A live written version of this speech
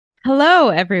Hello,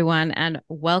 everyone, and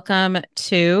welcome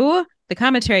to the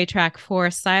commentary track for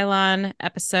SILON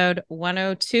episode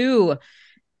 102,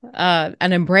 an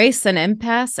embrace, an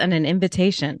impasse, and an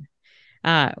invitation.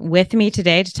 With me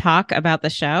today to talk about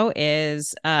the show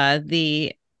is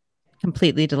the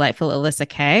completely delightful Alyssa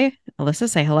Kay. Alyssa,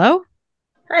 say hello.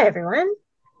 Hi, everyone.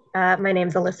 My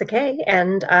name's Alyssa Kay,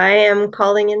 and I am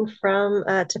calling in from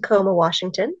Tacoma,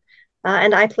 Washington.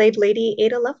 And I played Lady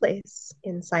Ada Lovelace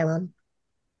in Cylon.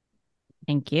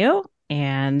 Thank you.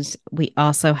 And we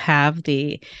also have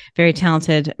the very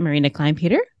talented Marena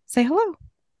Kleinpeter. Say hello.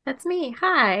 That's me.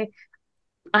 Hi,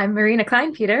 I'm Marena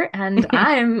Kleinpeter, and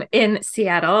I'm in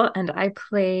Seattle, and I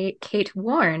play Kate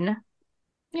Warren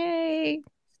Yay.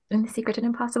 in the Secret and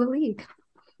Impossible League.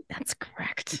 That's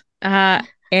correct.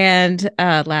 And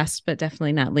last but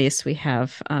definitely not least, we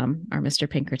have our Mr.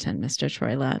 Pinkerton, Mr.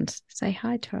 Troy Lund. Say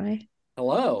hi, Troy.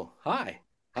 Hello. Hi.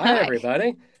 Hi, Hi.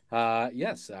 everybody.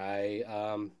 Yes,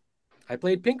 I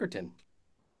played Pinkerton,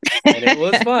 and it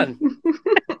was fun.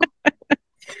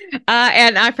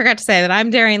 And I forgot to say that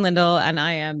I'm Darian Lindle, and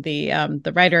I am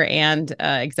the writer and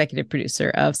executive producer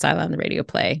of Cylon the Radio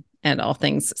Play and all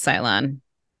things Cylon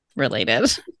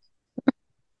related.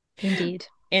 Indeed.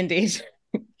 Indeed.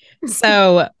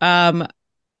 So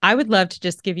I would love to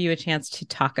just give you a chance to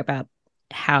talk about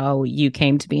how you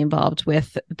came to be involved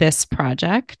with this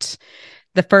project,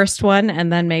 the first one,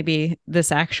 and then maybe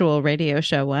this actual radio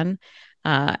show one,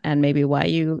 and maybe why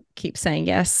you keep saying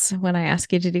yes when I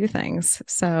ask you to do things.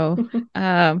 So,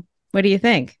 what do you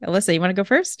think? Alyssa, you want to go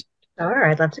first? Sure,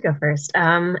 I'd love to go first.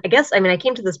 I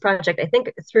came to this project, I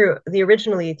think,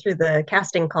 originally through the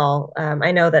casting call.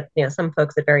 I know that some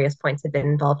folks at various points had been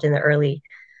involved in the early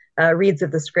reads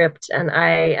of the script, and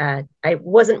I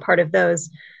wasn't part of those.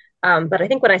 But I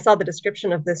think when I saw the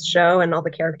description of this show and all the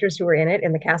characters who were in it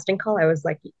in the casting call, I was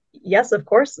like, yes, of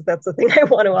course, that's the thing I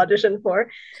want to audition for.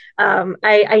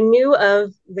 I knew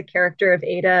of the character of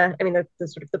Ada. I mean, the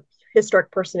sort of the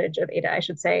historic personage of Ada, I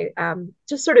should say,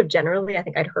 just sort of generally. I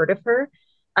think I'd heard of her,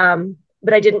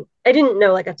 but I didn't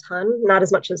know like a ton, not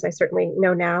as much as I certainly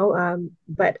know now.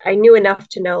 But I knew enough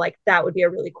to know like that would be a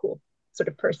really cool sort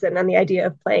of person, and the idea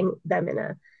of playing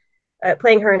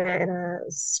her in a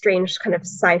strange kind of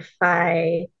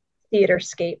sci-fi theater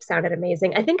scape sounded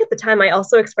amazing. I think at the time I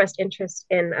also expressed interest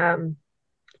in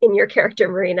your character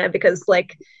Marina because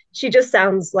like she just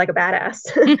sounds like a badass.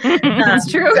 That's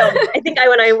true. So I think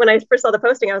when I first saw the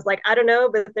posting, I was like, I don't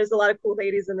know, but there's a lot of cool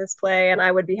ladies in this play, and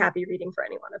I would be happy reading for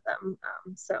any one of them.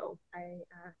 So I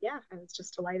was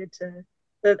just delighted to.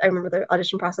 I remember the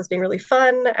audition process being really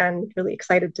fun and really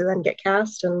excited to then get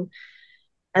cast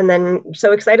and then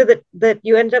so excited that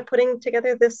you ended up putting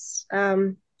together this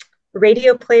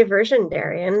radio play version,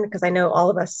 Darian, because I know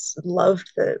all of us loved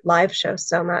the live show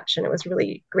so much, and it was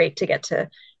really great to get to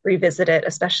revisit it,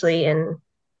 especially in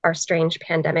our strange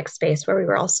pandemic space where we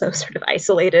were also sort of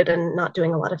isolated and not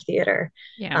doing a lot of theater.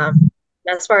 Yeah.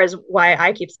 As far as why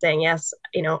I keep saying yes,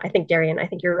 I think Darian, I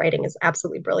think your writing is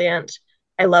absolutely brilliant.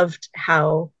 I loved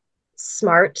how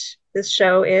smart this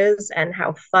show is and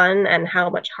how fun and how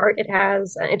much heart it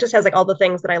has. And it just has like all the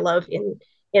things that I love in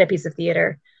a piece of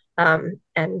theater. And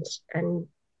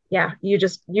yeah, you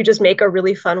just make a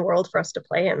really fun world for us to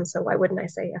play in. So why wouldn't I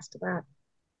say yes to that?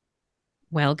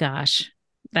 Well, gosh,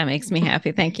 that makes me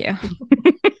happy. Thank you.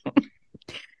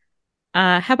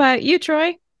 How about you,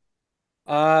 Troy?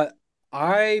 Uh,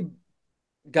 I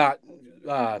got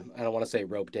I don't want to say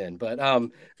roped in, but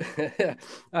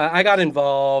I got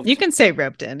involved. You can say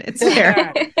roped in. It's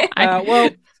fair.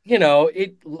 Well,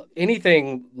 it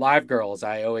anything live girls,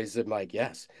 I always am like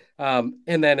yes. And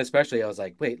then especially I was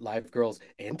like, wait, live girls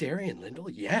and Darian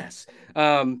Lindle, yes.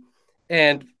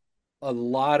 And a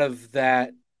lot of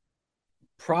that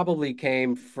probably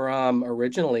came from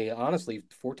originally, honestly,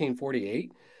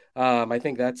 1448. I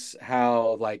think that's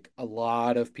how like a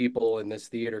lot of people in this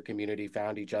theater community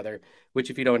found each other, which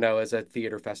if you don't know is a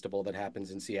theater festival that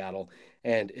happens in Seattle.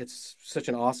 And it's such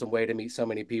an awesome way to meet so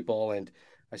many people. And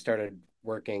I started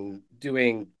working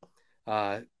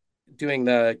uh doing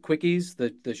the quickies,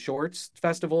 the shorts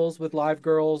festivals with live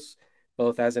girls,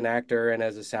 both as an actor and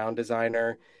as a sound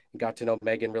designer. Got to know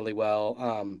Megan really well.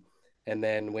 And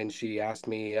then when she asked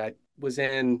me, I was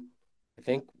in, I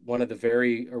think, one of the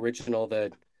very original,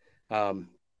 um,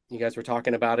 you guys were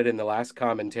talking about it in the last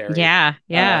commentary, Yeah,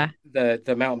 yeah.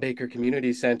 the Mount Baker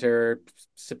Community Center,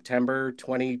 September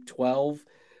 2012,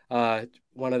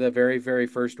 one of the very, very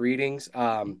first readings.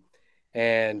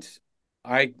 And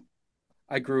I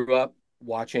I grew up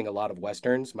watching a lot of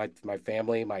westerns. My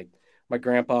family, my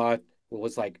grandpa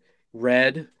was like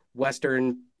read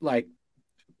western like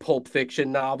Pulp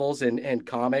Fiction novels and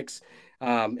comics.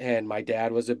 And my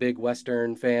dad was a big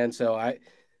Western fan, so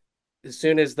as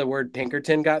soon as the word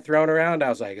Pinkerton got thrown around, I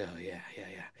was like, oh yeah, yeah,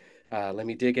 yeah. Let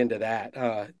me dig into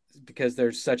that because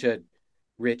there's such a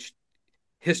rich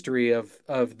history of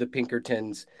the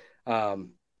Pinkertons,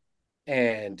 um,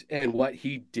 and what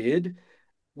he did,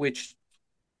 which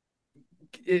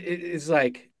is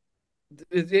like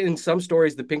in some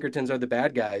stories the Pinkertons are the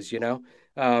bad guys, you know,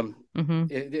 Mm-hmm.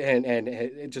 and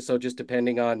it just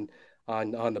depending on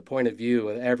the point of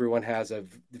view, everyone has a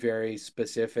very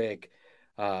specific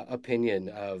opinion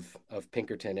of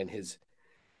Pinkerton and his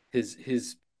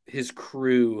his his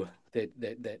crew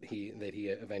that he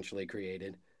eventually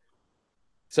created.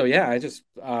 So yeah,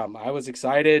 I was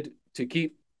excited to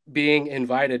keep being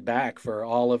invited back for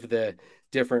all of the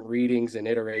different readings and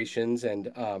iterations, and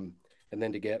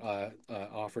then to get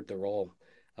offered the role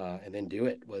and then do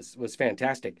it was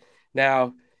fantastic.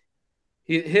 Now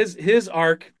his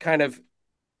arc kind of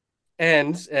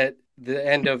ends at the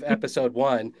end of episode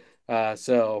one,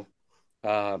 so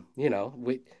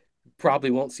we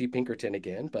probably won't see Pinkerton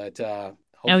again, but Oh,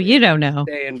 hopefully you I don't can know.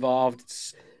 stay involved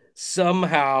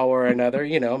somehow or another.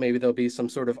 Maybe there'll be some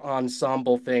sort of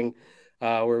ensemble thing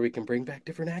where we can bring back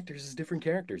different actors as different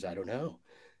characters. I don't know.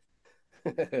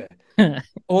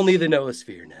 Only the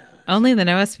noosphere knows. Only the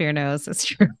noosphere knows. It's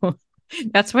true.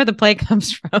 That's where the play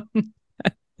comes from.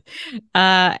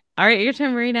 All right, your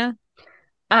turn, Marina.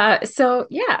 So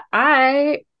yeah,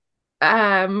 I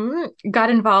got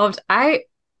involved. I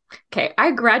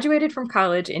graduated from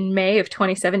college in May of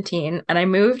 2017 and I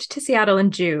moved to Seattle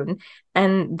in June.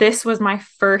 And this was my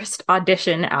first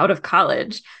audition out of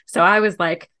college. So I was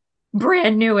like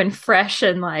brand new and fresh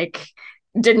and like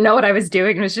didn't know what I was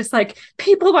doing. It was just like,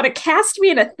 people want to cast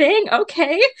me in a thing.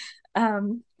 Okay.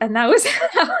 And that was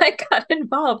how I got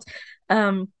involved.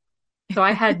 Um, so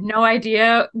I had no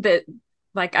idea that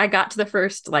like I got to the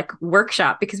first like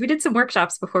workshop because we did some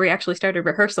workshops before we actually started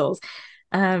rehearsals.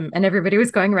 And everybody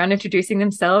was going around introducing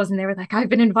themselves and they were like, I've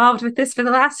been involved with this for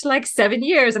the last like 7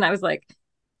 years. And I was like,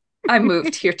 I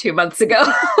moved here 2 months ago.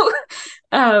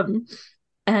 um,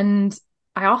 and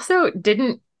I also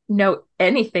didn't know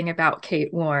anything about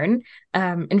Kate Warren.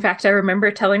 In fact, I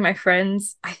remember telling my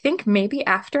friends, I think maybe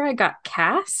after I got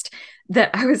cast,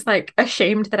 that I was like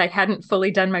ashamed that I hadn't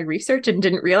fully done my research and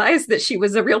didn't realize that she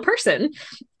was a real person.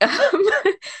 Um,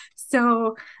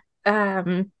 so,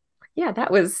 yeah,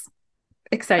 that was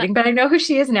exciting. But I know who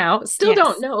she is now. Still Yes.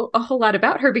 don't know a whole lot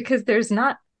about her because there's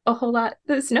not a whole lot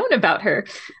that's known about her.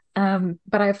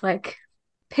 But I've like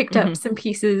picked up some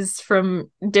pieces from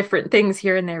different things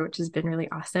here and there, which has been really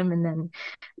awesome. And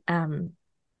then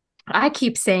I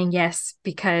keep saying yes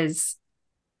because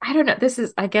I don't know. This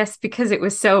is, I guess, because it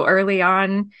was so early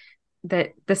on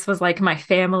that this was like my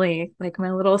family, like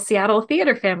my little Seattle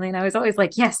theater family. And I was always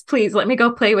like, yes, please let me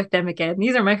go play with them again.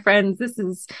 These are my friends. This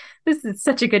is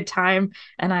such a good time.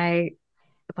 And I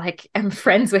like am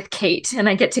friends with Kate and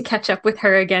I get to catch up with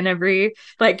her again every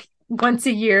like once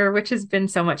a year, which has been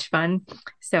so much fun.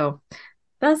 So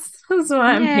that's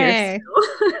why I'm here Yay.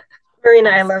 still.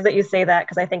 Marina, I love that you say that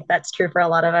because I think that's true for a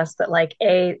lot of us that like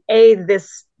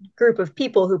this group of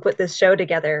people who put this show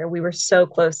together, we were so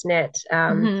close knit.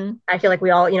 Mm-hmm. I feel like we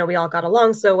all got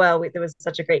along so well. There was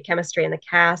such a great chemistry in the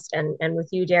cast and with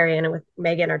you, Darian, and with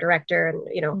Megan, our director, and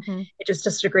Mm-hmm. it's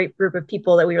just a great group of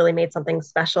people that we really made something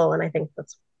special. And I think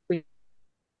that's we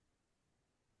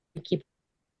keep.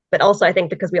 But also, I think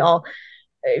because we all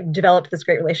developed this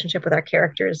great relationship with our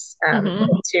characters Mm-hmm.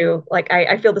 too. Like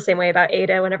I feel the same way about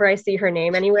Ada. Whenever I see her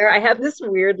name anywhere, I have this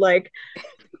weird like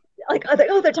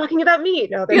they're talking about me.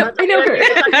 No, they're Yep, not I talking know about me.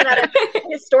 They're talking about a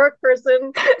her. historic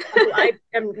person who I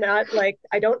am not like.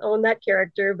 I don't own that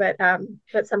character, but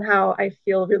somehow I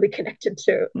feel really connected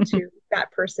to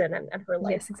that person and her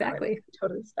life Yes, in exactly. a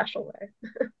totally special way.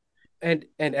 And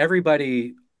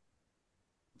everybody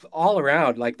all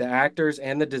around, like the actors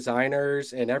and the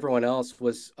designers and everyone else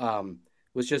was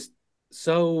just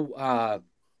so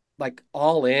like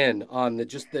all in on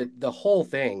the whole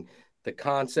thing, the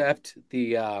concept,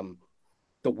 the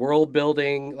world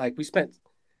building. Like we spent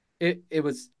it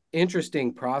was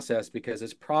interesting process because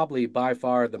it's probably by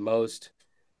far the most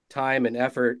time and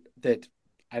effort that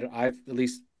I've at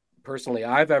least personally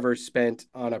I've ever spent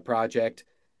on a project,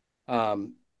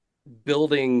 um,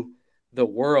 building the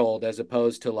world as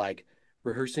opposed to like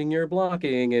rehearsing your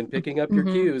blocking and picking up your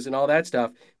Mm-hmm. cues and all that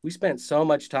stuff. We spent so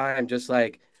much time just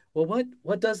like, well,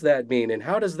 what does that mean and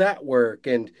how does that work?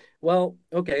 And well,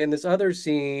 okay, in this other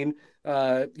scene,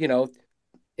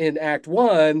 in Act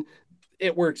One,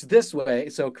 it works this way.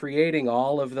 So creating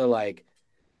all of the like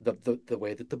the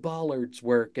way that the bollards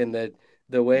work and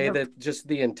the way Yep. that just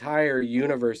the entire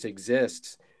universe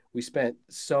exists we spent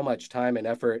so much time and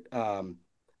effort,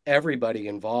 everybody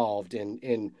involved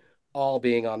in all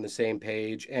being on the same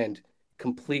page and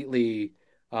completely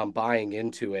buying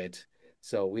into it.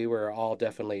 So we were all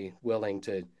definitely willing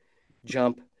to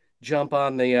jump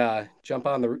on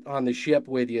the ship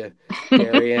with you,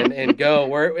 Darian, and go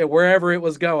wherever it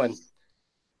was going.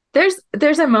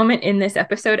 There's a moment in this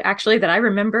episode actually that I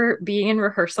remember being in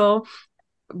rehearsal.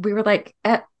 We were like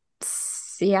at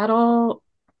Seattle.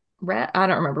 I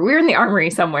don't remember. We were in the Armory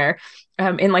somewhere,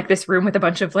 in like this room with a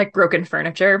bunch of like broken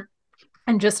furniture,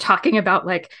 and just talking about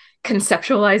like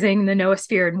conceptualizing the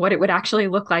noosphere and what it would actually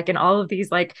look like, and all of these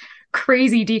like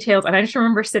crazy details. And I just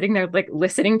remember sitting there like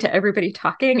listening to everybody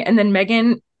talking, and then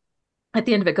Megan at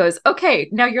the end of it goes, "Okay,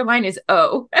 now your line is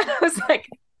O." And I was like,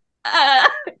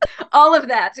 all of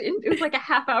that. It was like a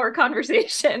half-hour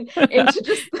conversation into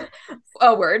just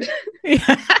a word.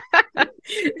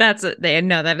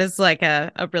 That is like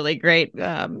a really great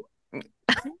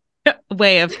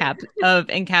way of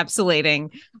encapsulating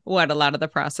what a lot of the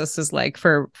process is like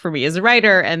for me as a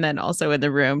writer, and then also in the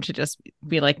room to just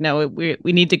be like, no, we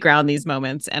need to ground these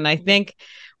moments. And I think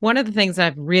one of the things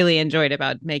I've really enjoyed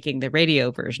about making the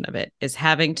radio version of it is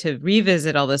having to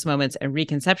revisit all those moments and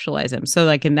reconceptualize them. So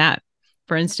like in that,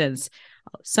 for instance,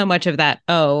 so much of that,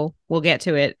 we'll get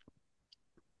to it,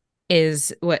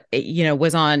 is what,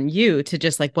 was on you to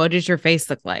just like, what does your face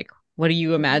look like? What are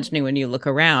you imagining when you look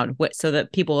around? So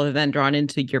that people are then drawn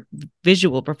into your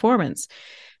visual performance.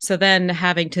 So then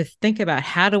having to think about,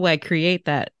 how do I create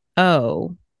that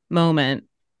moment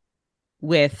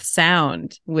with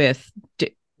sound, with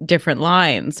different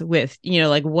lines, with,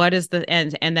 like what is the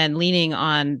end, and then leaning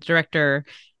on director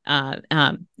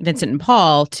Vincent and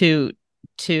Paul to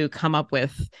come up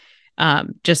with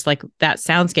just like that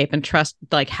soundscape, and trust,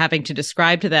 like having to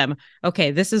describe to them, okay,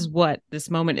 this is what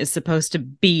this moment is supposed to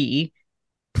be.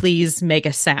 Please make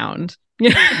a sound,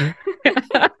 and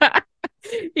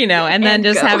then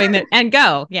just having them and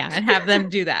go. Yeah. And have them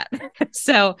do that.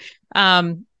 So,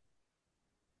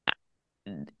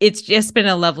 it's just been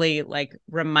a lovely like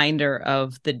reminder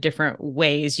of the different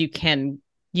ways you can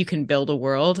build a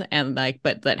world, and like,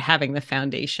 but that having the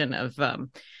foundation of,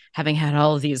 having had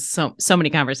all of these so many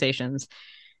conversations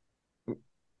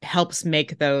helps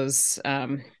make those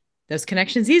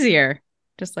connections easier,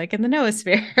 just like in the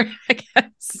noosphere, I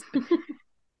guess.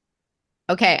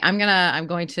 Okay, I'm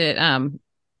going to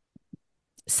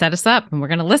set us up, and we're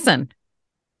going to listen.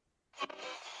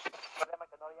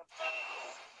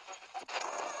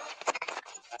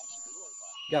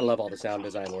 Gotta love all the sound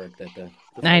design work that the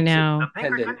I know.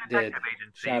 Pendant did.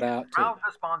 Shout out proud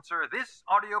to sponsor this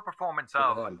audio performance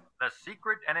of The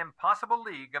Secret and Impossible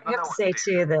League of the I have to say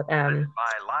too that by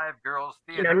Live Girls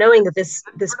Theater. Knowing that this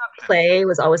play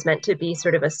was always meant to be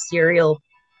sort of a serial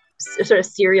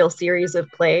series of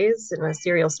plays and a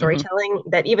serial storytelling,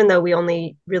 that even though we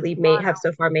only really have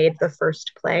so far made the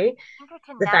first play,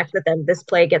 the fact that then this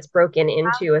play gets broken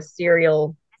into a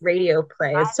serial radio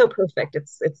play is so perfect.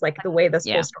 It's like the way this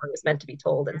whole story was meant to be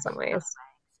told in some ways.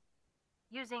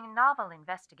 Using novel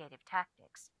investigative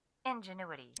tactics,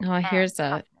 ingenuity. Oh, here's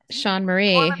Sean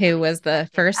Marie, who was the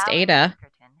first Ada.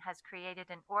 Has created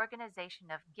an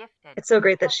organization of gifted. It's so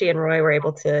great that she and Roy were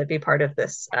able to be part of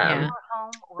this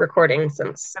recording,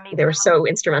 since they were so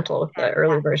instrumental with the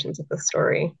early versions of the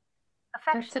story.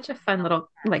 They're such a fun little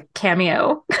like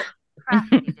cameo.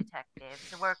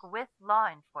 Detectives work with law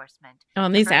enforcement. Oh,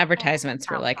 and these advertisements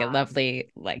were like a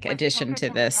lovely like addition to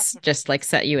this, just like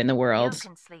set you in the world.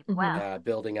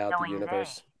 Building out the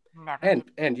universe. And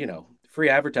free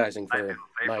advertising for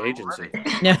my agency.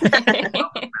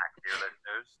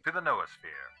 To the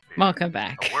noosphere. Welcome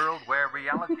back. A world where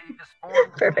reality is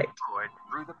formed Perfect.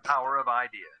 through the power of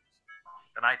ideas.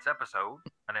 Tonight's episode,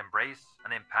 An Embrace,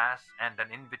 an Impasse, and an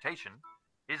Invitation,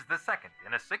 is the second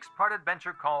in a 6-part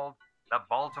adventure called The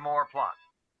Baltimore Plot.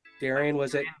 Darian,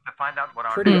 was it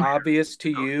pretty obvious to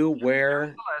you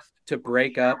where to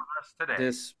break up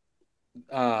this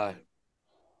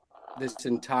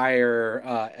entire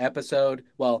episode?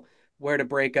 Well, where to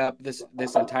break up this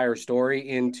entire story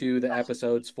into the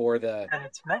episodes for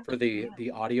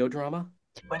the audio drama?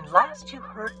 When last you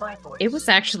heard my voice, it was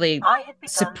actually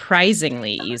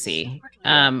surprisingly easy.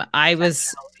 I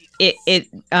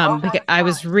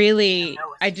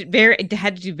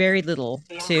had to do very little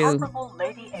to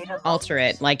alter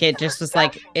it. Like it just was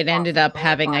like, it ended up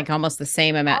having like almost the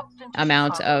same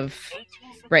amount of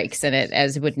breaks in it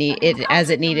as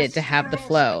it needed to have the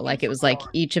flow. Like it was like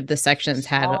each of the sections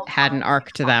had an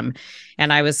arc to them.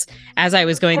 And as I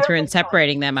was going through and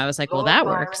separating them, I was like, well, that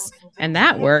works. And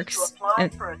that works.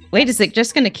 And wait, is it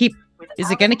going to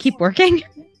keep working?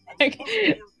 Like,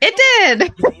 it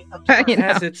did. You know.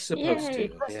 As it's supposed Yay.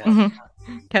 to. Yeah. Mhm.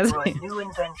 Because For a new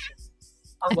invention.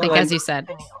 I think, Well, as you said,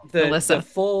 the Alyssa.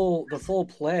 full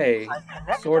play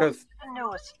sort of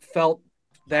felt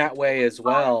that way as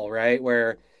well, right?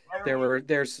 Where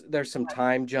there's some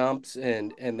time jumps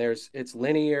and it's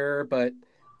linear, but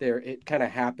it kind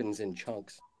of happens in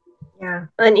chunks. Yeah.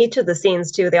 And each of the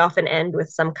scenes too, they often end with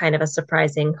some kind of a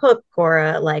surprising hook or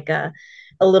a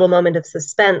little moment of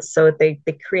suspense. So they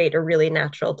create a really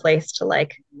natural place to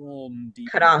like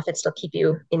cut off and still keep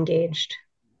you engaged.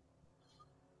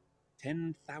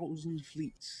 10,000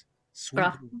 fleets.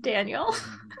 Oh, Daniel.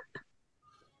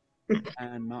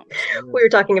 And We were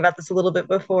talking about this a little bit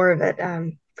before, but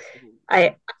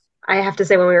I have to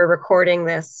say, when we were recording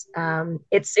this,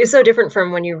 it's so different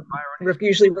from when you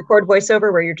usually record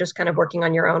voiceover, where you're just kind of working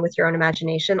on your own with your own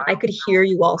imagination. I could hear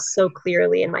you all so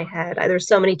clearly in my head. There's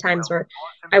so many times where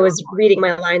I was reading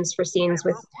my lines for scenes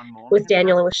with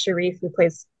Daniel and with Sharif, who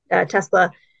plays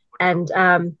Tesla, and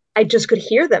I just could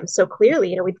hear them so clearly.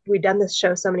 You know, we'd done this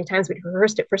show so many times, we'd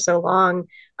rehearsed it for so long.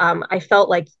 I felt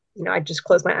like, you know, I just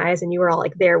closed my eyes and you were all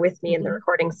like there with me in the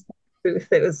recordings booth.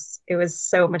 It was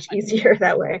so much easier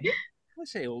that way.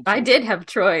 I did have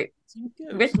Troy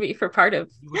with me for part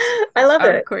of I love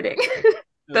our it. recording.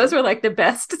 Those were like the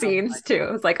best scenes too.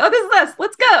 It was like, oh, this is us.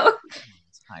 Let's go.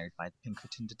 Hired by the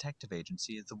Pinkerton Detective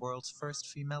Agency as the world's first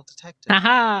female detective.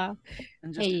 Haha.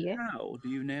 And just how do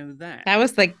you know that? That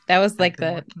was like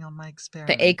the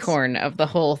experiments. acorn of the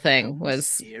whole thing was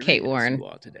serious Kate you Warren.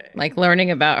 are today. Like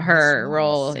learning about her This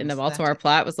role was in the synthetic. Baltimore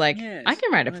plot was like, Yes, I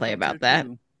can write a I play thought about so that.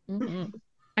 too. Mm-hmm.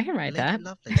 I can write Lady that.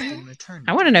 Lovelace didn't return.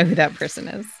 I want to know who that person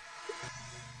is.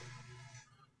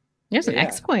 There's an Yeah.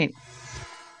 X point.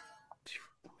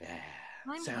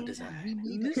 Sound design.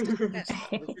 Mr.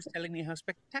 Tesla was just telling me how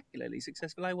spectacularly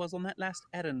successful I was on that last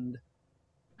errand.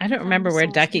 I don't remember where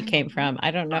Ducky came from.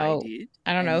 I don't know. did,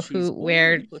 I don't and know she's where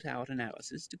already put out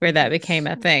analysis to that convince- became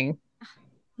a thing.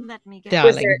 Let me get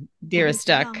Darling, dearest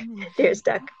Duck. Dearest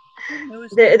Duck.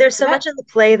 There's so much in the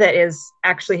play that is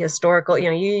actually historical.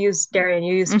 You know, Darian,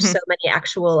 you used so many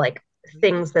actual like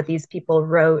things that these people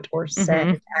wrote or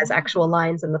said as actual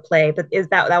lines in the play. But is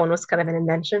that one was kind of an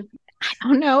invention? I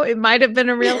don't know. It might have been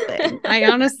a real thing. I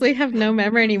honestly have no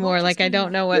memory anymore. Like I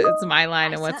don't know what's my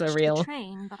line and what's a real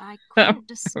train, but I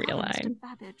real line.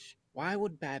 Why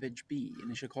would Babbage be in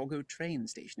a Chicago train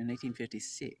station in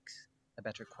 1856? A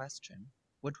better question.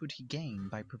 What would he gain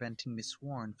by preventing Miss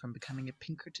Warren from becoming a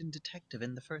Pinkerton detective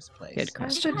in the first place? Good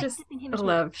question. I just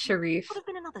love Sharif Would have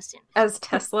been another sin. as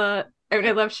Tesla. I mean,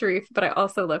 I love Sharif, but I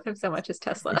also love him so much as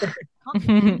Tesla.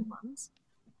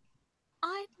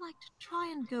 I'd like to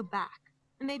try and go back.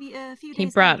 Maybe a few He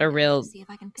days brought later a real to see if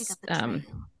I can pick up the trail.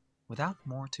 Without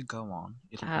more to go on,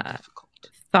 it'll be difficult.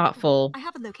 Thoughtful I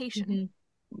have a location.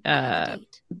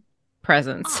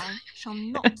 presence I shall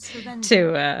not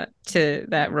surrender. to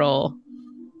that role.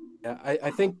 Yeah, I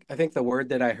think the word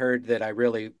that I heard that I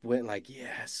really went like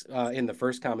yes in the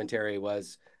first commentary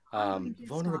was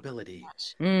vulnerability.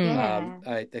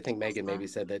 I think Megan maybe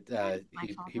said that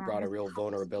he brought a real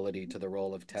vulnerability to the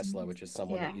role of Tesla, which is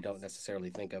someone that you don't necessarily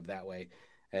think of that way.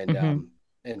 And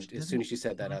and as soon as she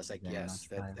said that, I was like, yes,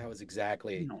 that was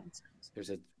exactly. There's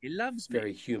a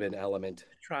very human element.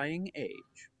 Trying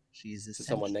age. She's to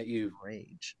someone that you've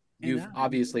And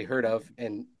obviously heard of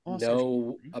and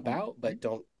know about, but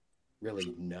don't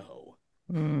really know.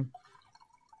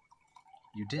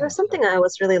 You did. There's something I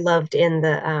always really loved in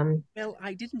the Well,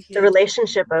 I didn't hear the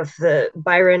relationship of the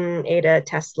Byron, Ada,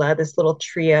 Tesla, this little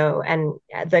trio, and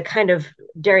the kind of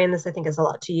Darian, this I think is a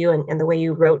lot to you, and the way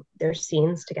you wrote their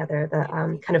scenes together,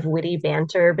 the kind of witty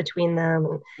banter between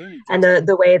them, and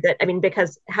the way that, I mean,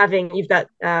 because you've got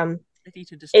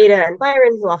Ada and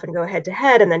Byron, who often go head to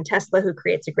head, and then Tesla, who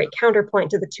creates a great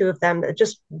counterpoint to the two of them. That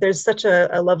just there's such a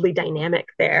lovely dynamic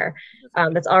there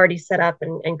that's already set up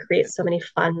and creates so many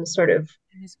fun sort of.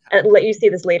 And let you see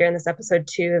this later in this episode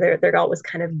too. They're always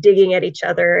kind of digging at each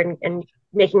other and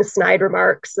making snide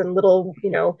remarks and little,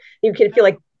 you know, you can feel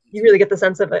like you really get the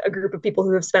sense of a group of people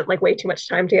who have spent like way too much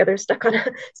time together, stuck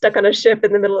on a ship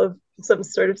in the middle of some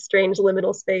sort of strange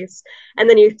liminal space. And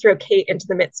then you throw Kate into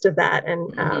the midst of that,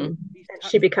 and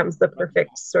she becomes the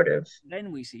perfect sort of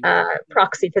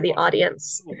proxy for the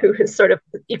audience, who is sort of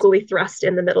equally thrust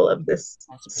in the middle of this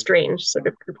strange sort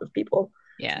of group of people.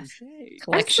 Yeah,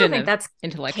 I still think that's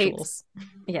intellectuals.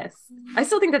 Yes, I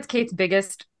still think that's Kate's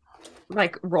biggest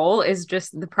like role, is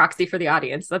just the proxy for the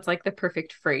audience. That's like the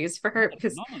perfect phrase for her,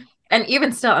 because and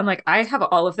even still I'm like, I have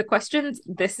all of the questions.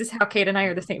 This is how Kate and I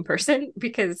are the same person,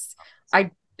 because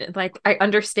I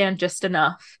understand just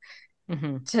enough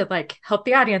to like help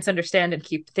the audience understand and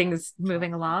keep things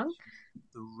moving along.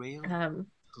 The rail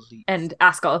and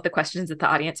ask all of the questions that the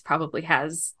audience probably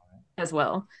has as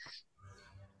well.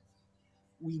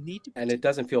 And it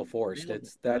doesn't feel forced.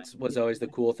 That's was always the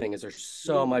cool thing, is there's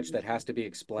so much that has to be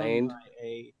explained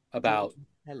about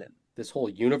this whole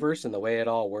universe and the way it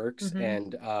all works,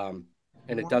 and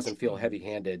it doesn't feel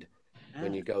heavy-handed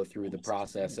when you go through the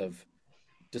process of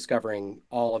discovering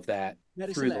all of that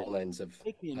through the lens of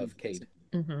Kate.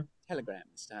 Telegram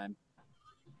this time.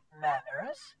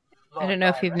 Manners? I don't know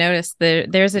if you've noticed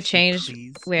there's a change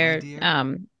where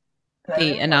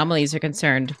the anomalies are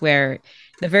concerned, where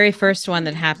the very first one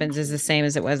that happens is the same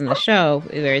as it was in the show,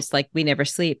 where it's like, we never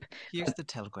sleep. Here's the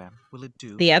telegram. Will it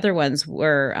do? The other ones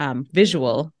were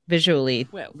visually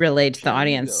relayed to the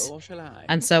audience.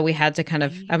 And so we had to kind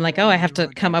of, I'm like, oh, I have to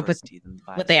come up with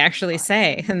what they actually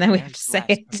say. And then we have to say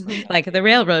it like the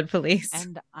railroad police.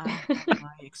 And my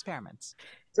experiments.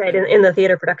 Right. In the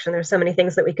theater production, there's so many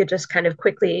things that we could just kind of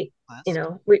quickly,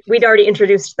 we'd already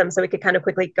introduced them, so we could kind of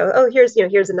quickly go, oh, here's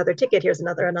another ticket, here's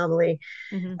another anomaly.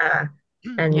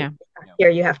 And here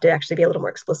you have to actually be a little more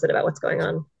explicit about what's going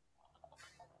on.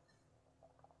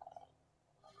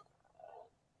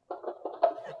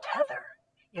 The tether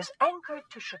is anchored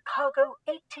to Chicago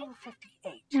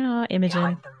 1858. Oh,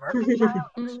 Imogen. The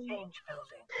Mercantile Exchange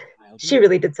Building. She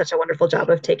really did such a wonderful job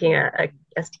of taking a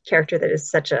character that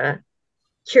is such a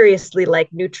curiously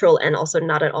like neutral and also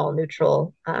not at all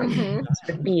neutral sort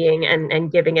of being,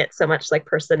 and giving it so much like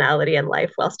personality and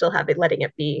life, while still letting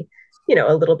it be,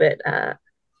 a little bit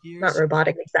not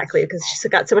robotic exactly, because she's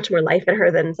got so much more life in her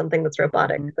than something that's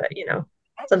robotic, but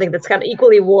something that's kind of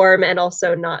equally warm and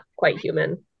also not quite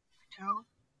human. 2,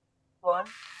 1.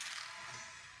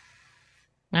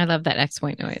 I love that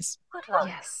X-point noise. Good luck.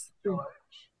 Yes. George.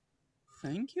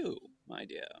 Thank you, my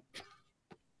dear.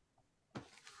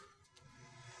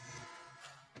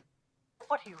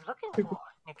 What are you looking for,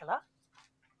 Nicola?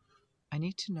 I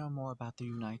need to know more about the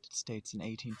United States in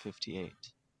 1858.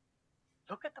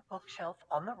 Look at the bookshelf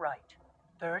on the right,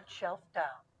 3rd shelf down.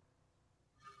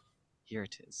 Here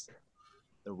it is.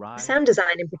 The ride. Sound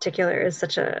design in particular is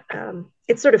such a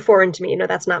it's sort of foreign to me.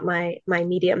 That's not my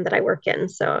medium that I work in.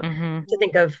 So to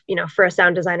think of, for a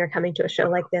sound designer coming to a show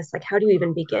like this, like, how do you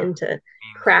even begin to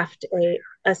craft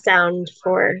a sound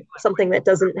for something that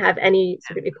doesn't have any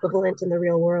sort of equivalent in the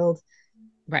real world?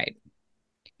 Right.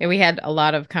 And we had a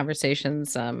lot of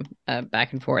conversations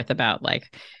back and forth about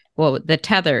like, well, the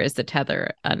tether is the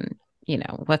tether, and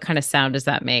what kind of sound does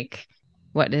that make?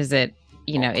 What is it?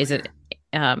 Is it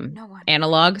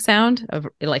analog sound of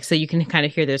like, so you can kind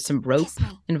of hear there's some rope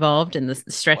involved in the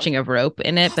stretching of rope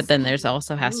in it, but then there's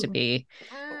also has to be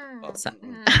some...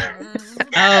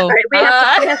 All right, we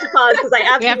have to pause, because I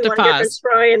absolutely want to hear from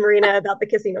Troy and Marena about the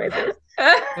kissing noises.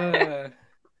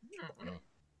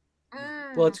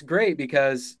 Well, it's great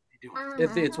because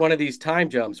it's one of these time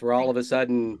jumps where all of a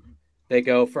sudden they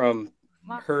go from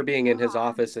her being in his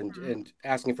office and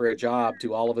asking for a job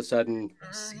to all of a sudden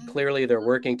clearly they're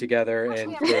working together,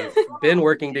 and they've been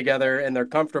working together, and they're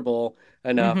comfortable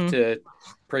enough to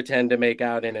pretend to make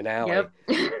out in an alley.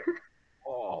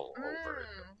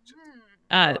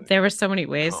 There were so many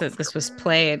ways that this was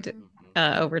played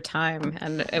over time,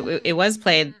 and it was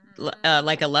played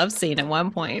like a love scene at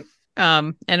one point.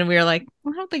 And we were like,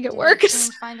 I don't think it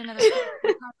works. I'm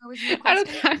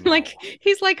like,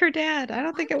 he's like her dad. I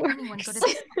don't think it works. To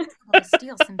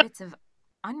steal some bits of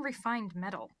unrefined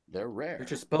metal. They're rare.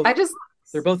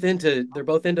 They're both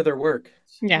into their work.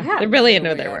 Yeah, they're really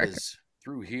into their work.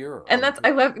 Through here. And I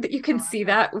love that you can see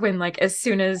that when, like, as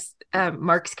soon as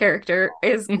Mark's character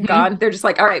is gone, they're just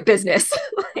like, all right, business.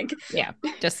 Like,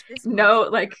 just no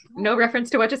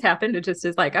reference to what just happened. It just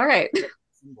is like, all right,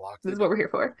 this is what we're here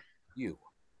for. You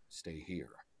stay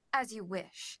here. As you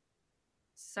wish,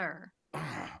 sir.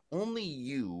 Only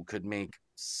you could make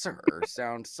sir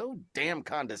sound so damn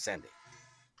condescending.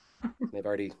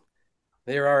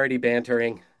 They're already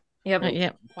bantering.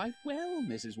 Yep. Quite well,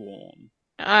 Mrs. Warren.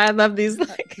 I love these,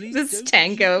 like, this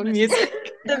tango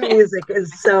music. The music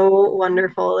is so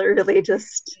wonderful. It really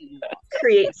just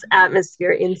creates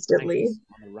atmosphere instantly.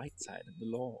 On the right side of the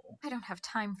law. I don't have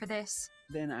time for this.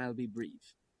 Then I'll be brief.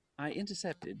 I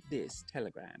intercepted this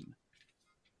telegram.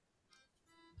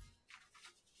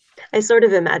 I sort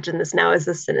of imagine this now as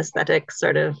a synesthetic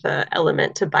sort of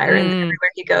element to Byron.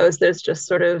 Everywhere he goes, there's just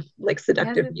sort of like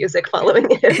seductive music following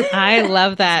him. I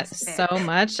love that so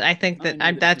much. I think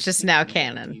that that's just now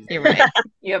canon. You're right.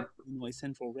 Yep. Illinois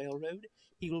Central Railroad,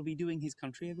 he will be doing his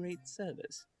country a great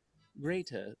service.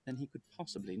 Greater than he could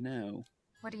possibly know.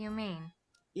 What do you mean?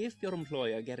 If your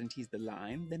employer guarantees the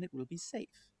line, then it will be safe.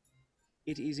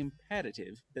 It is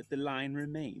imperative that the line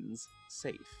remains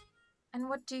safe. And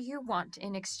what do you want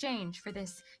in exchange for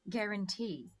this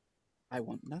guarantee? I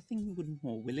want nothing you would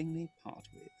more willingly part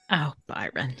with. Oh,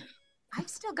 Byron. I've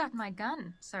still got my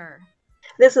gun, sir.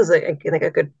 This is I think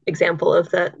a good example of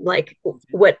that, like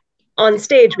what on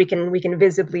stage we can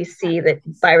visibly see that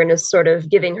Byron is sort of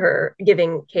giving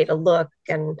Kate a look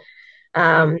and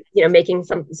making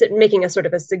a sort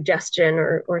of a suggestion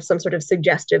or some sort of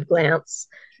suggestive glance,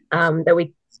 that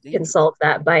we can solve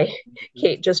that by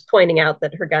Kate just pointing out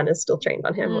that her gun is still trained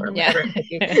on him or whatever.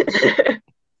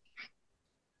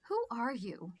 Who are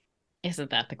you?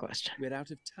 Isn't that the question? We're out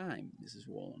of time, Mrs.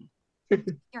 Warren.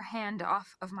 Your hand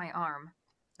off of my arm.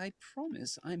 I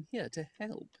promise I'm here to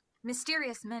help.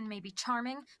 Mysterious men may be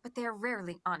charming, but they are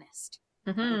rarely honest.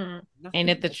 Ain't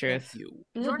it the truth?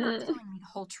 You're not telling me the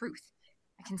whole truth.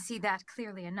 I can see that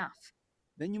clearly enough.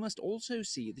 Then you must also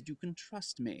see that you can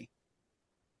trust me.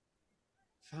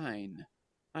 Fine.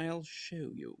 I'll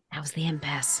show you. That was the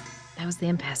impasse.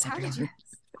 How did you...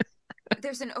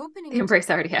 There's an opening. The embrace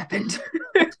already happened.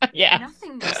 Yeah.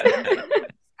 Nothing.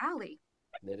 Alley.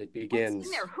 Then it begins. What's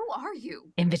in there? Who are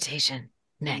you? Invitation.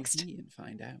 Next. See and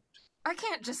find out. I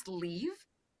can't just leave.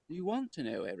 You want to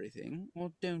know everything,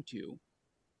 or don't you?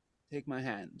 Take my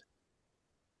hand.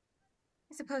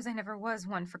 I suppose I never was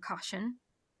one for caution.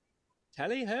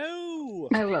 Tally-ho!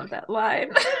 I love that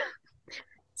line.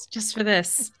 It's just for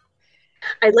this.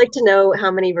 I'd like to know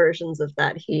how many versions of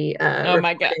that he oh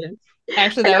my god.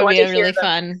 Actually, that would be a really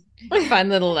fun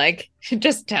little, like,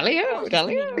 just tell you.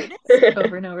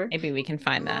 Over and over. Maybe we can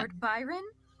find that. Lord Byron?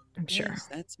 I'm sure.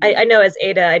 Yes, I know as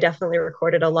Ada, I definitely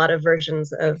recorded a lot of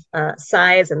versions of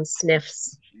sighs and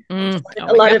sniffs. A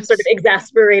lot of sort of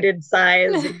exasperated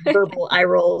sighs, and verbal eye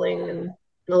rolling, and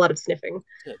a lot of sniffing.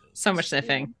 So much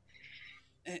sniffing.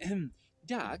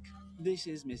 Duck, this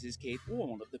is Mrs. Kate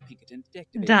Warren of the Pinkerton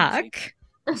Detective Duck? Agency.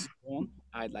 Mrs. Warren,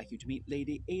 I'd like you to meet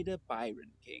Lady Ada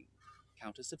Byron King,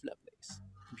 Countess of Lovelace,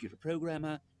 computer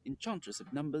programmer, enchantress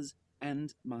of numbers,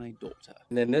 and my daughter.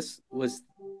 And then this was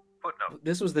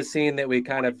the scene that we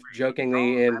kind of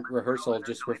jokingly in rehearsal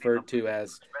just referred to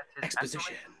as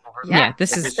exposition. Yeah,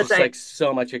 this is just like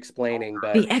so much explaining,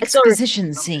 but the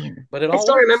exposition scene. But it all I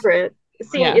still works. remember it. It's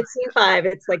scene 5.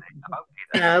 It's like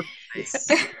it's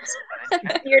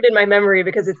seared in my memory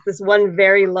because it's this one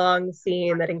very long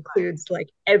scene that includes like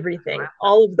everything,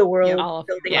 all of the world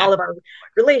building, all of our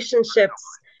relationships,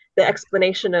 the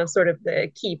explanation of sort of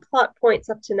the key plot points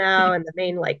up to now, and the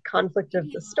main like conflict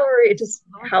of the story, just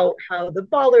how the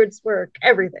Bollards work,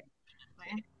 everything.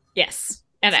 Yes.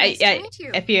 And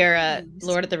if you're a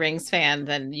Lord of the Rings fan,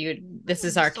 then this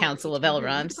is our Council of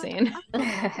Elrond scene.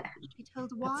 Be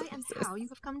told why and how you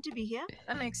have come to be here.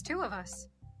 That makes 2 of us.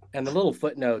 And the little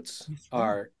footnotes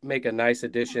make a nice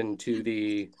addition to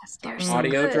the so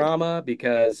audio good. Drama,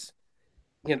 because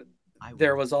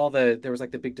there was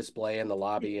like the big display in the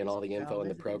lobby and all the info in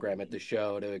the program at the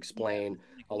show to explain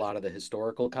a lot of the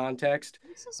historical context.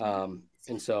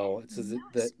 And so it's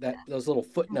that those little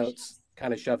footnotes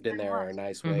kind of shoved in there are a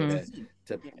nice way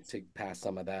to pass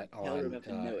some of that on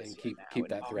and keep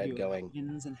that thread going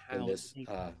in this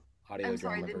audio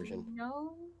drama version.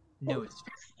 No.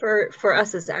 For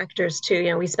us as actors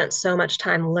too, we spent so much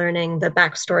time learning the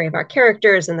backstory of our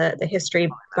characters and the history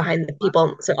behind the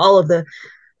people. So all of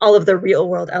the real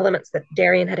world elements that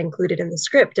Darian had included in the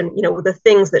script, and the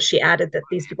things that she added that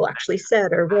these people actually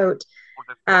said or wrote.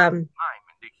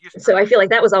 So I feel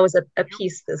like that was always a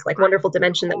piece, this like wonderful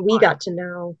dimension that we got to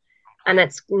know. And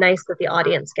it's nice that the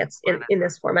audience gets in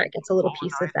this format gets a little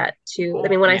piece of that too. I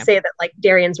mean, when I say that like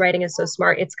Darian's writing is so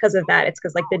smart, it's because of that. It's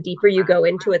because like the deeper you go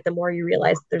into it, the more you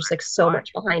realize there's like so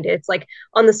much behind it. It's like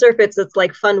on the surface, it's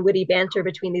like fun, witty banter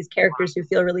between these characters who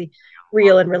feel really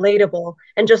real and relatable.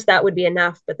 And just that would be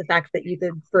enough. But the fact that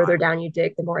the further down you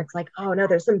dig, the more it's like, oh no,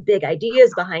 there's some big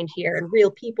ideas behind here and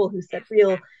real people who said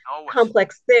real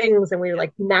complex things. And we were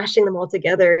like mashing them all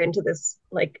together into this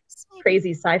like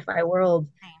crazy sci-fi world.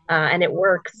 And it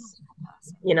works.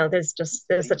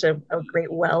 There's such a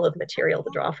great well of material to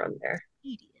draw from there.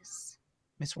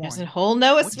 Miss Warren, there's a whole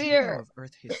noosphere of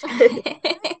Earth history.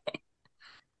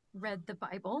 Read the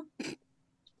Bible.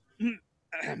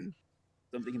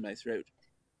 Something in my throat.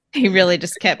 He really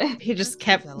just kept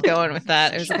going with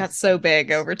that. It got so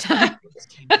big over time.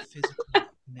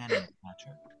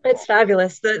 It's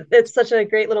fabulous. It's such a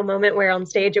great little moment where on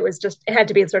stage it had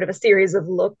to be sort of a series of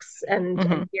looks, and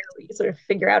here we sort of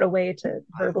figure out a way to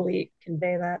verbally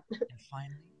convey that. And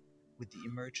finally, with the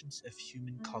emergence of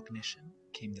human cognition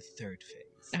came the 3rd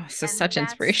phase. Oh, this is such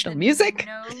inspirational music.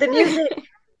 The music.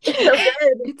 So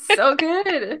good. It's so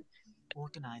good.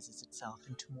 organizes itself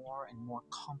into more and more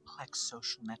complex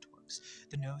social networks.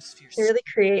 The noosphere... It really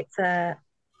creates I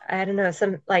don't know,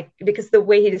 some, like, because the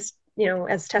way he's,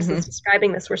 as Tessa's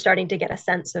describing this, we're starting to get a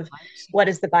sense of what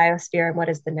is the biosphere and what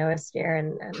is the noosphere.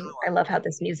 And I love how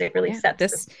this music really sets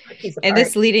this piece apart. And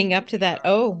this leading up to that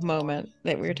moment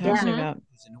that we were talking about.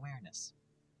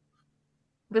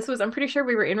 This was, I'm pretty sure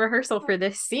we were in rehearsal for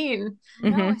this scene.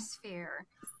 Noosphere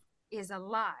is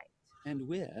alive. And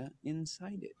we're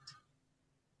inside it.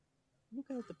 Look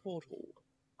out the porthole.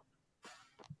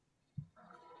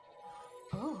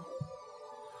 Oh.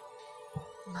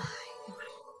 My.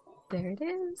 There it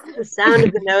is. The sound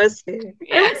of the noosphere.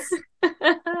 Yes.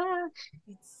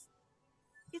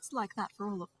 It's like that for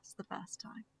all of us the first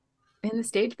time. In the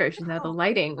stage version, though, the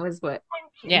lighting was what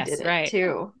did it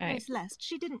too. Right. Celeste,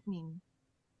 she didn't mean...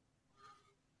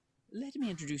 Let me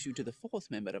introduce you to the fourth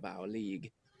member of our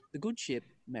league, the good ship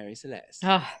Mary Celeste.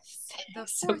 Oh,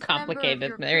 so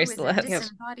complicated, Mary Celeste. A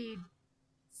disembodied,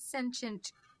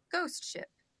 sentient ghost ship.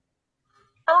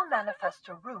 I'll manifest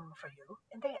a room for you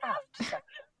in the aft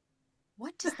section.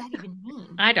 What does that even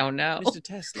mean? I don't know. Mr.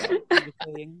 Tesla,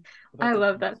 I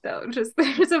love that though. Just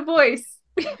there's a voice.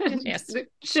 Yes. The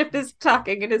ship is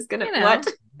talking and is gonna what?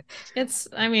 It's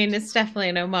definitely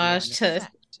an homage to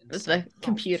the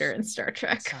computer in Star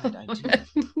Trek.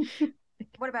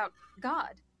 What about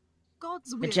God?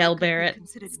 God's will Majel Barrett,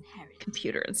 considered inherent.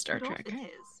 Computer in Star Trek. Can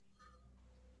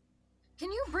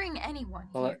you bring anyone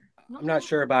here? I'm not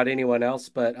sure about anyone else,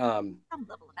 but some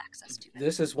level of access to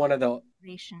this is one of the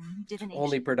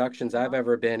only productions I've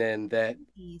ever been in that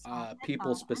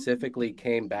people specifically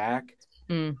came back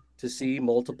to see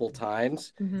multiple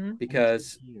times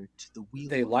because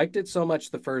they liked it so much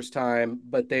the first time,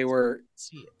 but they were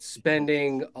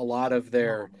spending a lot of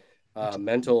their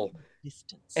mental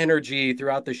energy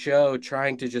throughout the show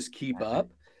trying to just keep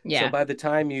up. So by the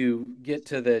time you get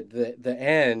to the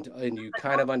end and you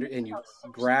kind of and you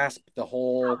grasp the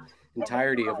whole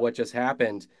entirety of what just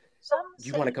happened,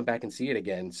 you want to come back and see it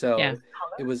again. So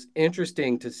it was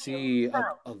interesting to see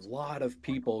a lot of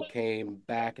people came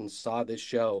back and saw this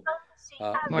show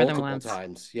more than multiple once.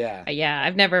 Times. Yeah.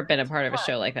 I've never been a part of a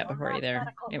show like that before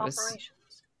either. It was,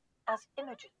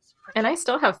 and I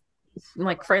still have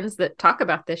like friends that talk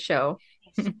about this show.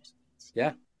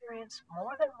 Yeah. Experience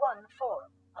more than one form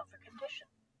of the condition.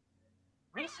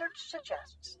 Research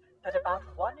suggests that about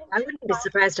 1 in 2... I wouldn't be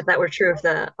surprised if that were true of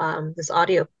the this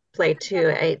audio play too.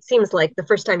 It seems like the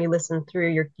first time you listen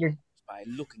through, you're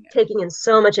taking in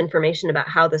so much information about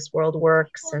how this world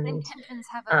works and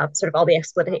sort of all the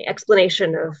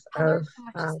explanation of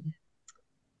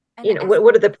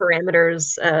what are the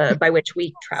parameters by which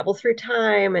we travel through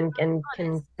time and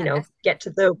can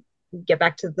get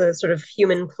back to the sort of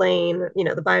human plane,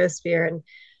 the biosphere,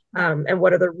 and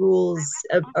what are the rules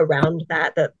around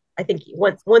that I think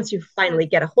once you finally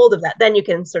get a hold of that, then you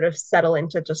can sort of settle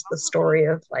into just the story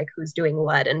of like who's doing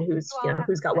what and who's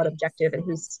got what objective and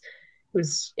who's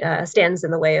stands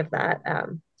in the way of that.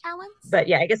 But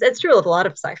yeah, I guess it's true of a lot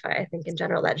of sci-fi. I think in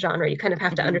general, that genre, you kind of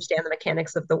have to understand the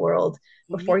mechanics of the world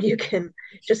before you can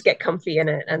just get comfy in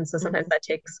it. And so sometimes that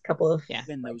takes a couple of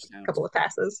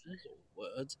passes.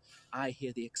 Words, I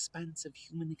hear the expansive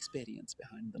human experience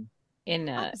behind them. In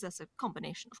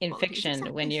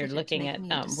fiction, when you're looking at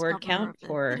word count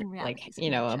for like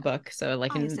a book, so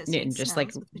like in just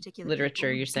like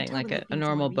literature, you're saying like a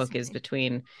normal book is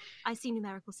between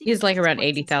is like around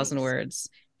 80,000 words,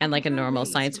 and like a normal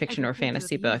science fiction or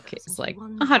fantasy book is like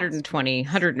 120,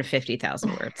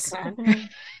 150,000 words.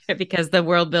 Because the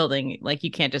world building, like you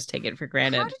can't just take it for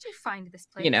granted. How did you find this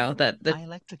place?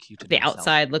 The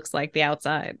outside looks like the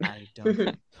outside. I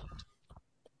don't.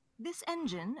 This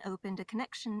engine opened a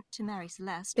connection to Mary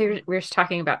Celeste. We're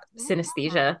talking about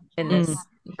synesthesia in this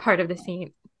part of the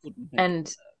scene.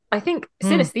 And I think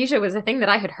synesthesia was a thing that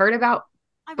I had heard about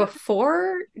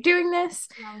before doing this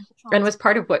and was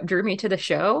part of what drew me to the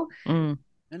show. But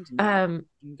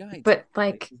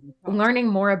like learning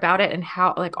more about it and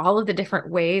how like all of the different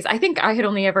ways, I think I had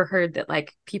only ever heard that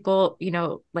like people,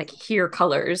 like hear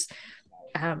colors,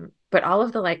 but all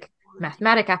of the like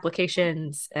mathematic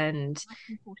applications and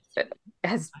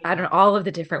all of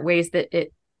the different ways that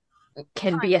it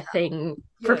can be a thing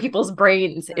for people's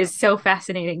brains is so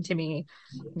fascinating to me.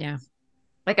 Yeah.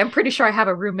 Like I'm pretty sure I have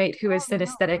a roommate who is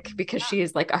synesthetic because she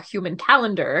is like a human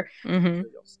calendar. And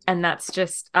that's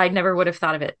just, I never would have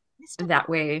thought of it that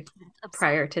way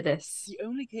prior to this. He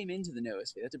only came into the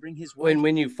noosphere to bring his when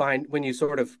wife. when you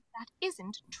sort of That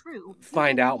isn't true.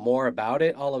 find out more about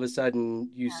it, all of a sudden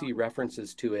you see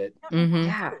references to it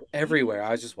Yeah. everywhere.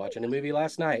 I was just watching a movie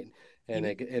last night,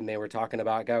 and they were talking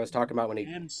about, a guy was talking about when he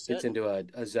gets into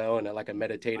a zone, like a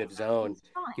meditative zone,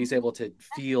 he's able to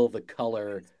feel the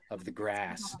color of the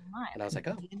grass. And I was like,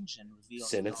 oh,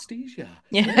 synesthesia.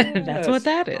 Yeah, that's what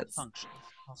that is.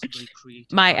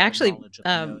 My actually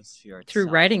through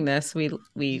writing this, we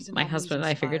my husband and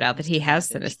I figured out that he has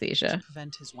synesthesia.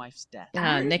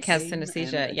 Nick has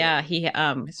synesthesia. Yeah, he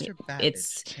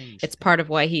it's part of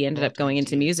why he ended up going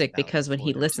into music, because when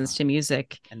he listens to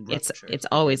music, it's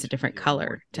always a different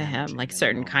color to him. Like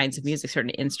certain kinds of music, certain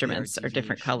instruments are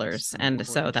different colors, and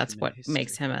so that's what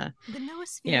makes him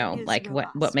like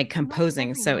what make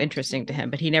composing so interesting to him.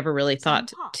 But he never really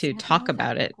thought to talk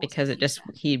about it, because it just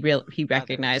he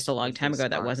recognized a long time ago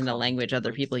that wasn't a language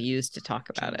other people used to talk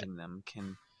about it.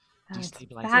 That's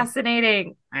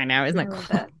fascinating. I know, isn't that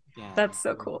cool? That's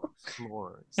so cool.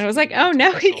 I was like, oh,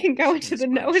 now he can go into the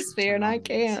noosphere and I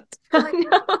can't. Oh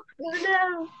no. Oh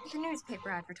no. The newspaper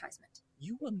advertisement.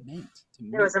 You were meant to.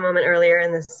 There was a moment earlier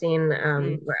in the scene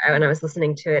where when I was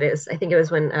listening to it, I think it was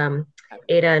when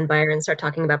Ada and Byron start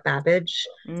talking about Babbage,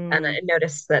 and I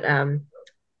noticed that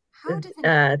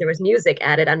there was music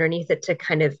added underneath it to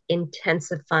kind of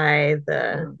intensify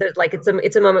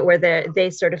it's a moment where they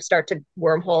sort of start to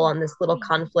wormhole on this little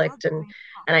conflict, and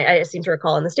I seem to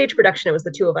recall in the stage production it was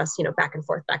the two of us, back and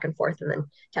forth, and then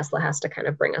Tesla has to kind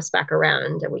of bring us back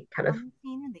around, and we kind of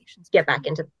get back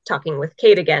into talking with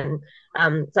Kate again.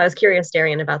 So I was curious,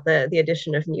 Darian, about the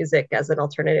addition of music as an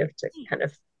alternative to kind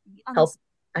of help,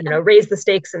 I don't know, raise the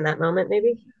stakes in that moment,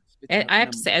 maybe. And I have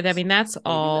to say, I mean, that's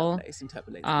all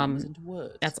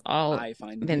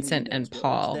Vincent and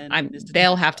Paul.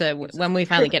 They'll have to, when we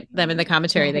finally get them in the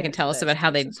commentary, they can tell us about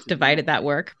how they divided that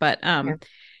work. But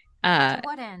To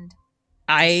what end?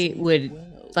 I would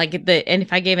like and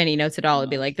if I gave any notes at all, it'd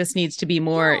be like, this needs to be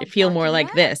feel more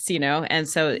like this, and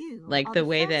so like the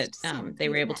way that they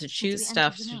were able to choose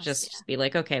stuff to just be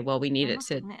like, okay, well, we need it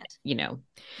to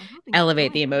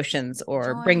elevate the emotions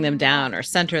or bring them down or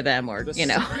center them or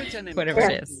whatever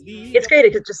it is. It's great.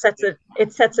 It just sets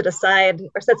it aside,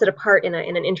 or sets it apart in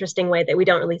an interesting way that we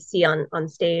don't really see on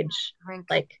stage.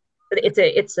 Like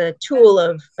it's a tool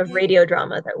of radio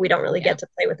drama that we don't really get to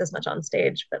play with as much on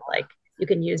stage, but like you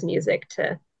can use music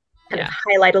to kind of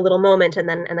highlight a little moment and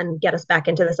then get us back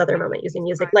into this other moment using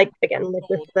music, like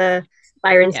with the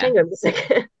Byron Stingo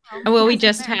music. Well, we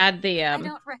just had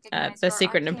the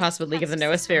Secret and Impossible League of the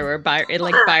Noosphere, where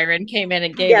Byron came in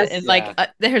and gave it, and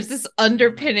there's this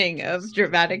underpinning of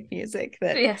dramatic music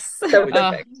that so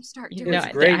perfect. It's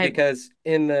great because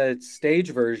in the stage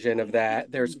version of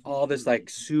that, there's all this like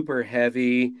super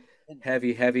heavy.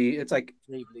 It's like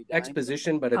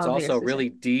exposition, but it's also really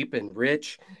deep and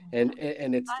rich, and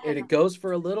it goes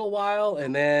for a little while,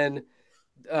 and then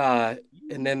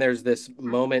there's this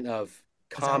moment of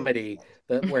comedy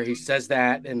where he says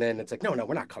that, and then it's like, no,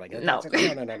 we're not calling it. No,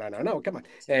 no, come on.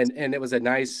 And it was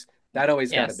that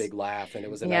always got a big laugh, and it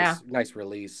was a nice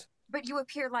release. But you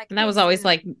appear like, and that was always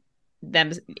like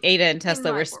them, Ada and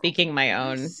Tesla were speaking my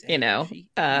own,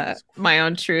 my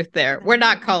own truth there. We're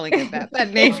not calling it that.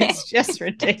 That name is just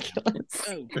ridiculous.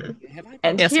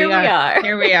 And yes, here we are.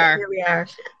 Here we are. Here we are.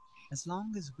 As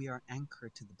long as we are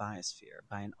anchored to the biosphere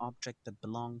by an object that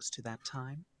belongs to that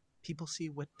time, people see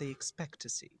what they expect to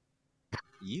see.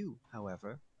 You,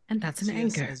 however, and that's an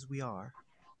anchor, as we are.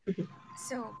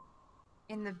 So,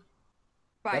 in the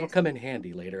that'll come in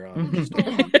handy later on.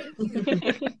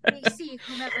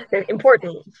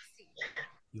 Important.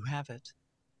 You have it.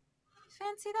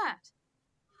 Fancy that.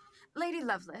 Lady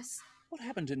Lovelace. What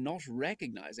happened to not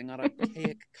recognizing our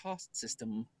archaic caste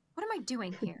system? What am I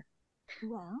doing here?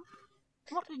 Well,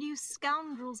 what did you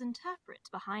scoundrels interpret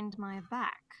behind my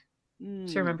back?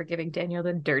 I remember giving Daniel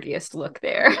the dirtiest look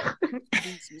there.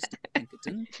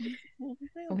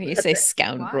 When you say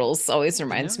scoundrels, always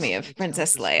reminds me of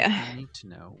Princess Leia. We need to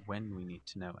know when we need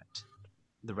to know it.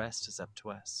 The rest is up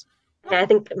to us. Yeah, I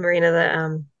think,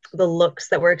 Marena, the looks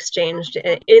that were exchanged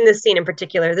in this scene in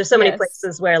particular, there's so many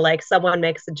places where like someone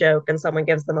makes a joke and someone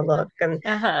gives them a look, and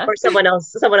or someone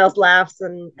else laughs,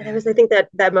 and there was, I think,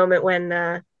 that moment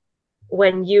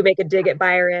when you make a dig at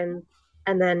Byron,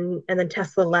 and then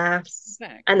Tesla laughs,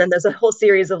 and then there's a whole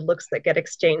series of looks that get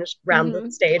exchanged around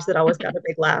the stage that always got a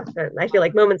big laugh. And I feel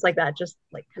like moments like that just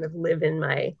like kind of live in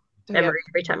my memory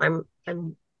every time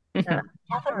I'm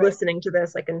listening to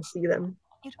this. I can see them.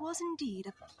 It was indeed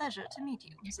a pleasure to meet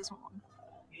you, Mrs. Warren.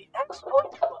 X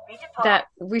point will be defined. That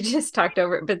we just talked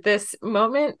over it, but this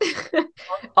moment,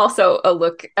 also a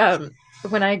look.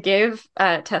 When I gave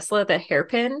Tesla the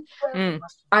hairpin,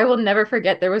 I will never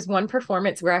forget. There was one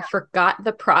performance where I forgot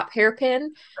the prop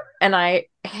hairpin, and I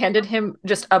handed him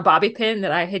just a bobby pin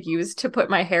that I had used to put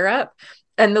my hair up,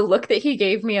 and the look that he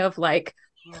gave me of like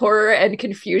horror and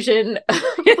confusion.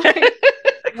 Like,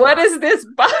 what is this?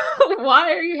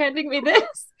 Why are you handing me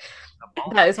this?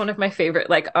 That is one of my favorite,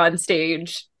 like, on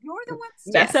stage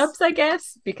mess ups, I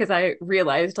guess, because I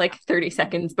realized like 30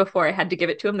 seconds before I had to give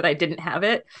it to him that I didn't have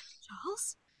it.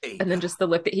 Charles? And then just the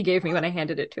look that he gave me when I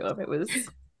handed it to him, it was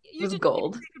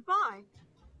gold.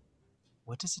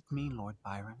 What does it mean, Lord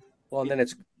Byron? Well, and then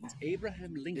it's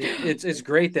Abraham Lincoln. It's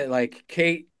great that like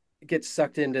Kate gets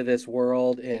sucked into this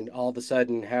world and all of a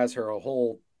sudden has her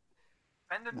whole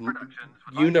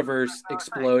universe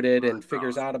exploded and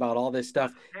figures out about all this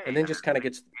stuff, and then just kind of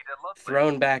gets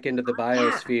thrown back into the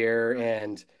biosphere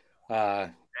and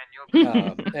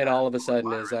all of a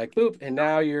sudden is like boop, and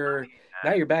now you're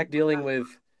back dealing with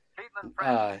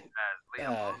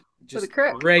just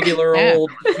regular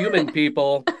old human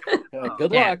people.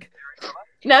 Good luck.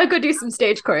 Now go do some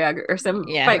stage choreography or some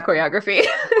fight choreography.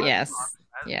 Yes.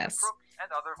 And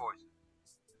other voices.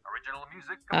 Original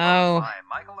music Oh. by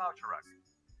Michael Ouchuruk.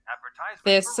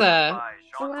 This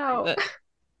wow.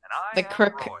 The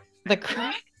crook the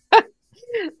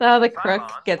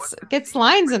crook gets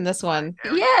lines in this one.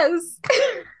 Yes.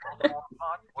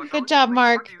 Good job,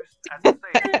 Mark. I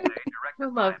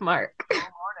love Mark.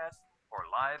 For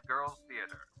Live Girls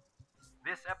Theater.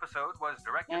 This episode was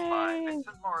directed by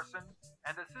Vincent Morrison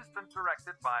and assistant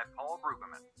directed by Paul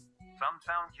Brueggemann. Some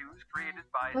sound cues created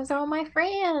by Those are all my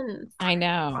friends. I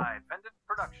know. By Pendant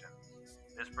Productions.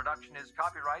 This production is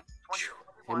copyright 2021.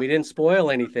 And we didn't spoil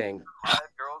anything. Live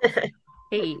Girls.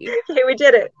 Hey, we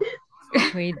did it.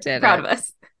 We did proud it. of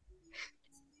us.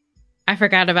 I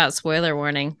forgot about spoiler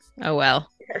warning. Oh well.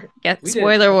 Get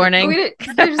spoiler warning. You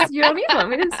don't need one.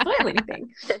 We didn't spoil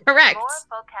anything. Correct.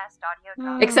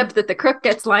 Except that the crook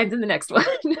gets lines in the next one.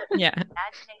 Yeah.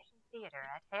 Imagination Theater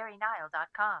at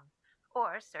harrynile.com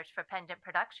or search for Pendant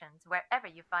Productions wherever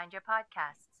you find your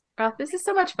podcasts. Oh, this is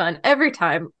so much fun every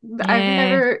time. I've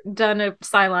never done a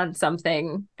SILON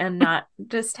something and not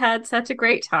just had such a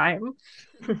great time.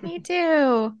 Me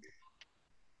too.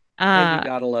 And you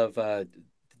gotta love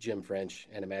Jim French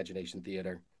and Imagination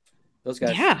Theater. Those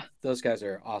guys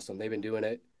are awesome. They've been doing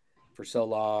it for so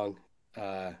long.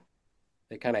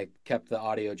 They kind of kept the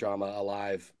audio drama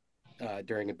alive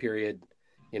during a period,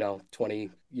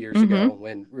 20 years ago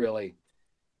when really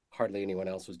hardly anyone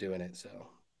else was doing it. So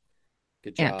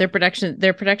good job. Yeah,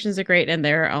 their productions are great, and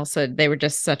they were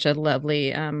just such a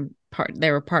lovely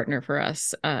they were a partner for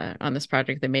us on this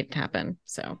project that made it happen.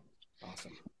 So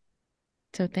awesome.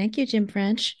 So thank you, Jim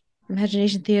French,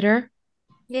 Imagination Theater.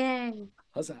 Yay.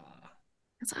 Huzzah.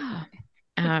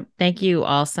 Thank you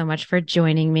all so much for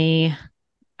joining me.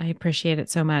 I appreciate it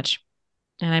so much.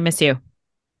 And I miss you.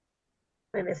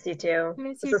 I missed you too.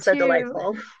 This is so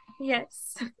delightful.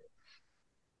 Yes.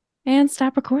 And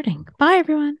stop recording. Bye,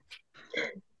 everyone.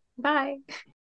 Bye.